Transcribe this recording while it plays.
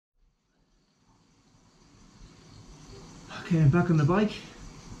Okay, I'm back on the bike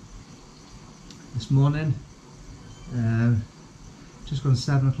this morning. Just gone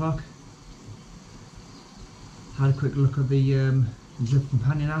 7 o'clock. Had a quick look at the Zwift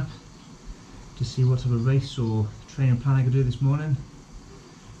Companion app to see what type of race or training plan I could do this morning.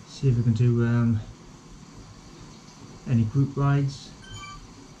 See if I can do any group rides.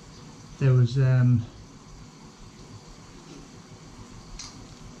 There was a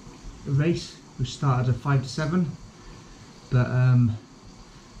race which started at 5 to 7, but I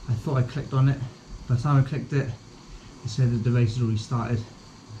thought I clicked on it. By the time I clicked it, it said that the race had already started.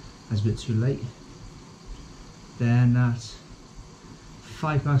 I was a bit too late. Then at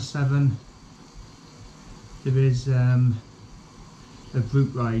 7:05 there is a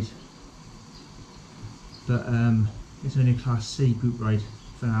group ride, but it's only a Class C group ride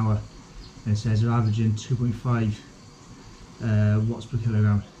for an hour, and it says they're averaging 2.5 watts per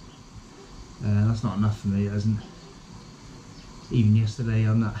kilogram. That's not enough for me, it isn't. Even yesterday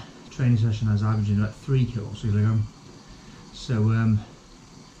on that training session I was averaging about 3 kilowatts per kilogram. So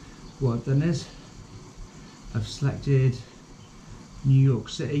what I've done is I've selected New York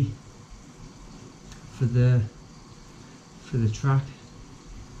City for the track,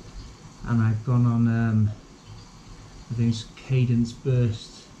 and I've gone on I think it's Cadence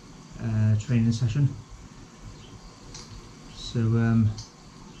Burst training session. So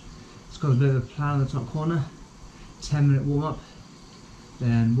it's got a bit of a plan at the top corner. 10-minute warm up,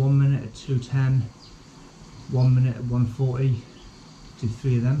 then 1 minute at 2:10, 1 minute at 1:40, do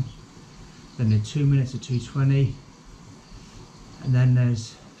 3 of them, then 2 minutes at 2:20, and then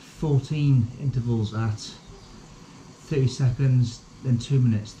there's 14 intervals at 30 seconds, then 2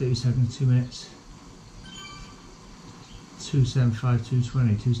 minutes, 30 seconds, 2 minutes, 2:75,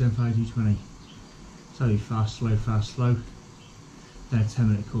 2:20, 2:75, 2:20. So you fast, slow, then a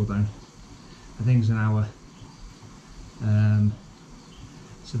 10-minute cool down. I think it's an hour.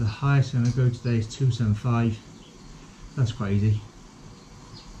 So the highest I'm going to go today is 2:75. That's quite easy.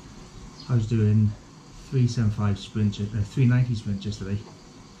 I was doing 3:75 sprint, 3:90 sprint yesterday.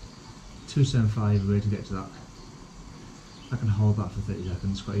 2:75 a way to get to that. I can hold that for 30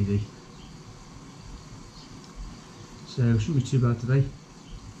 seconds, quite easy. So it shouldn't be too bad today.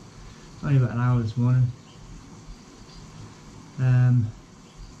 Only about an hour this morning.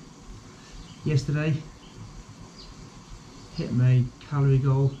 Yesterday hit my calorie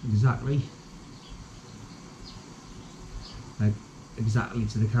goal exactly, like exactly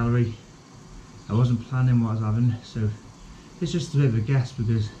to the calorie. I wasn't planning what I was having, so it's just a bit of a guess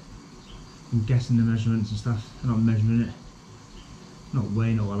because I'm guessing the measurements and stuff. I'm not measuring it, not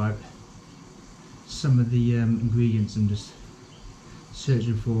weighing it all out. Some of the ingredients I'm just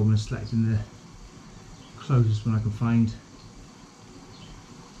searching for and selecting the closest one I can find.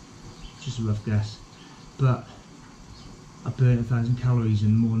 Just a rough guess, but I burnt 1,000 calories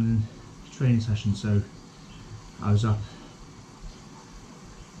in the morning training session, so I was up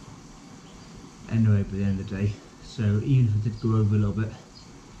anyway by the end of the day. So even if I did go over a little bit,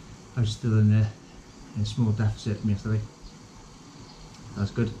 I was still in a small deficit from yesterday.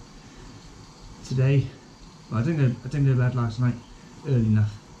 That's good. Today, well, I didn't go to bed last night early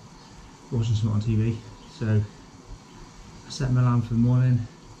enough, watching something on TV, so I set my alarm for the morning.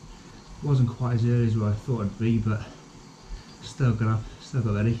 It wasn't quite as early as what I thought it'd be, but still got up, still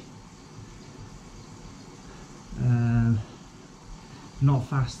got ready. Not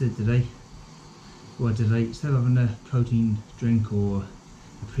fasted today. What did I, instead of having a protein drink or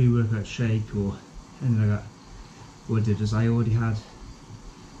a pre-workout shake or anything like that, what I did is I already had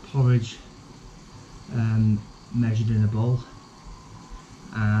porridge measured in a bowl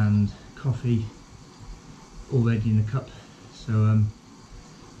and coffee already in a cup. So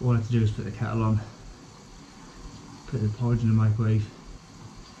all I had to do was put the kettle on, put the porridge in the microwave.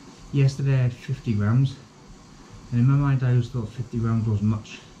 Yesterday I had 50 grams, and in my mind I always thought 50 grams wasn't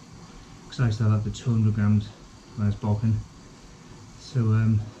much because I used to have up to 200 grams when I was bulking.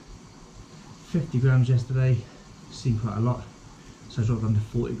 So 50 grams yesterday seemed quite a lot, so I dropped down to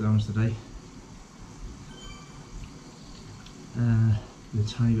 40 grams today. With a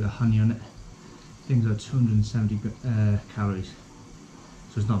tiny bit of honey on it. I think it's about 270 calories,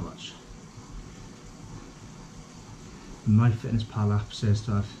 so it's not much. My MyFitnessPal app says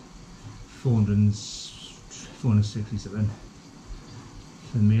to have 460 something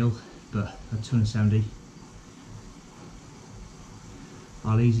for the meal, but at 270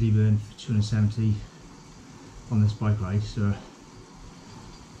 I'll easily burn 270 on this bike ride, so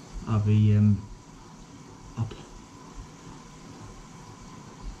I'll be up.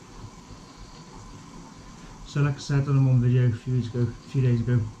 So like I said on one video a few days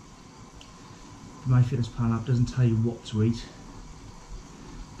ago, the MyFitnessPal app doesn't tell you what to eat,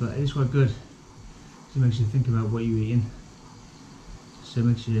 but it is quite good. It makes you think about what you're eating. So it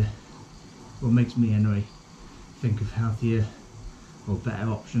makes you, well, makes me anyway, think of healthier or better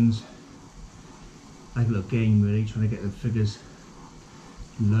options. Like a little game really, trying to get the figures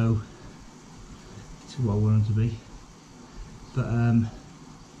low to what I want them to be. But I'm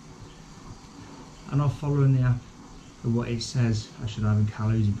not following the app of what it says I should have in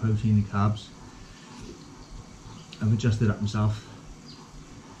calories and protein and carbs. I've adjusted that myself.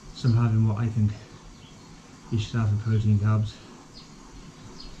 So I'm having what I think you should have in protein and carbs.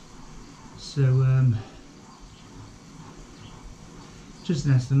 So just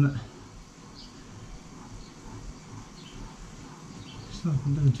an estimate. It's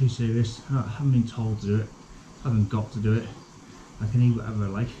nothing too serious. I haven't been told to do it. I haven't got to do it. I can eat whatever I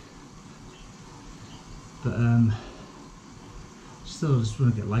like. But still just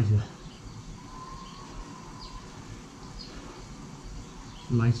want to get lighter.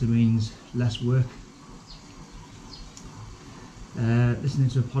 Lighter means less work. Listening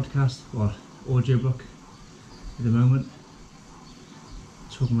to a podcast or audiobook at the moment,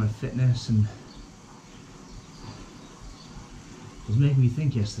 talking about fitness, and it was making me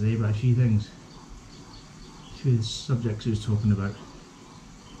think yesterday about a few things, a few of the subjects he was talking about.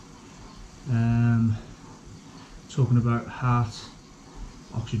 Talking about heart,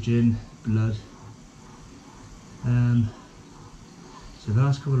 oxygen, blood. So the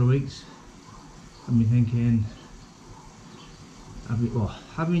last couple of weeks I've been thinking,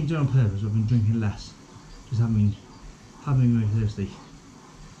 haven't been doing it on purpose, I've been drinking less, just haven't been very thirsty.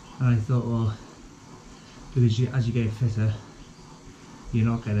 And I thought, well, because as you get fitter, you're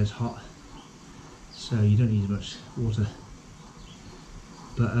not getting as hot, so you don't need as much water.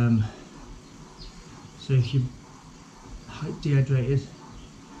 But so if you're dehydrated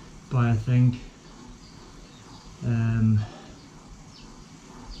by, I think,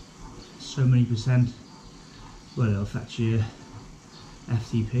 so many percent, well, it'll affect your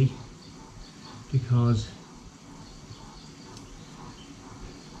FTP, because,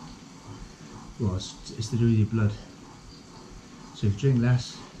 well, it's to do with your blood. So if you drink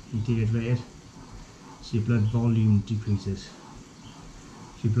less, you're dehydrated, so your blood volume decreases.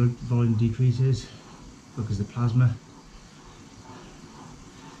 If your blood volume decreases, because the plasma,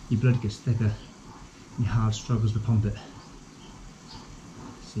 your blood gets thicker and your heart struggles to pump it.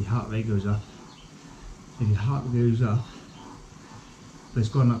 So your heart rate goes up. If your heart rate goes up, but it's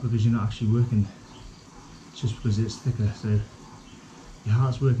gone up because you're not actually working, it's just because it's thicker, so your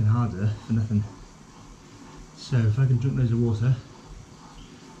heart's working harder for nothing. So if I can drink loads of water,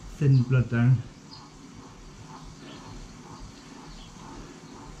 thin the blood down,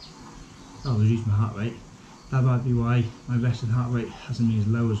 that'll reduce my heart rate. That might be why my resting heart rate hasn't been as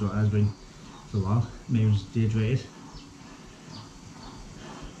low as what it has been for a while. Maybe it's dehydrated.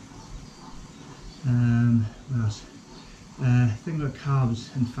 What else? Thing about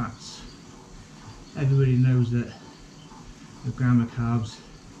carbs and fats. Everybody knows that a gram of carbs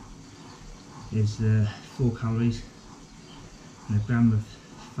is 4 calories, and a gram of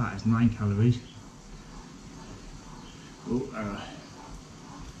fat is 9 calories.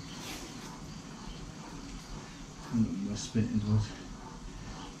 I'm going to spin it into it.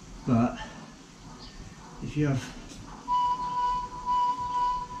 But if you have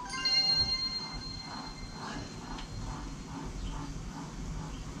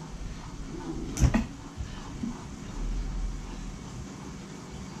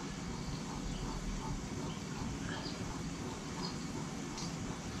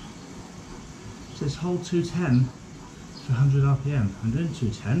so it's hold 210 for 100 RPM. I'm doing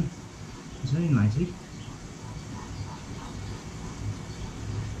 210, it's only 90.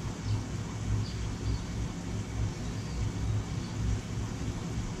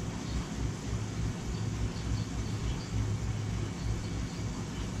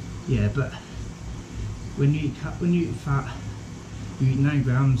 Yeah, but when you eat fat, you eat 9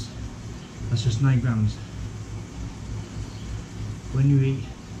 grams. That's just 9 grams. When you eat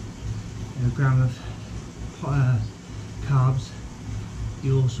a gram of carbs,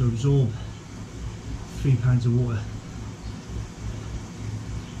 you also absorb 3 pounds of water.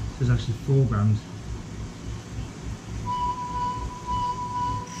 So it's actually 4 grams.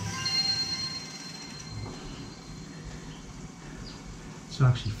 So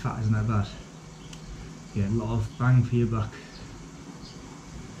actually fat isn't that bad. Yeah, a lot of bang for your buck.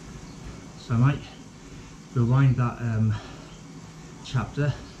 So I might rewind that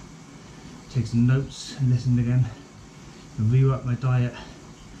chapter, take some notes and listen again, and rewrite my diet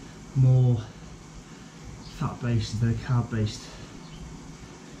more fat based instead of carb based.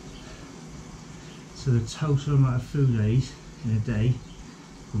 So the total amount of food I eat in a day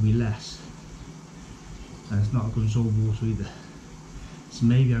will be less, and it's not going to absorb water either. So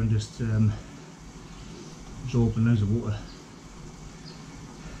maybe I'm just absorbing loads of water,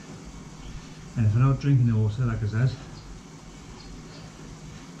 and if I'm not drinking the water, like I said,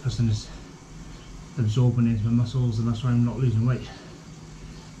 plus I'm just absorbing it into my muscles, and that's why I'm not losing weight.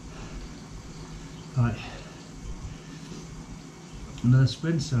 Right, another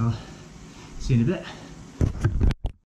sprint, so I'll see you in a bit.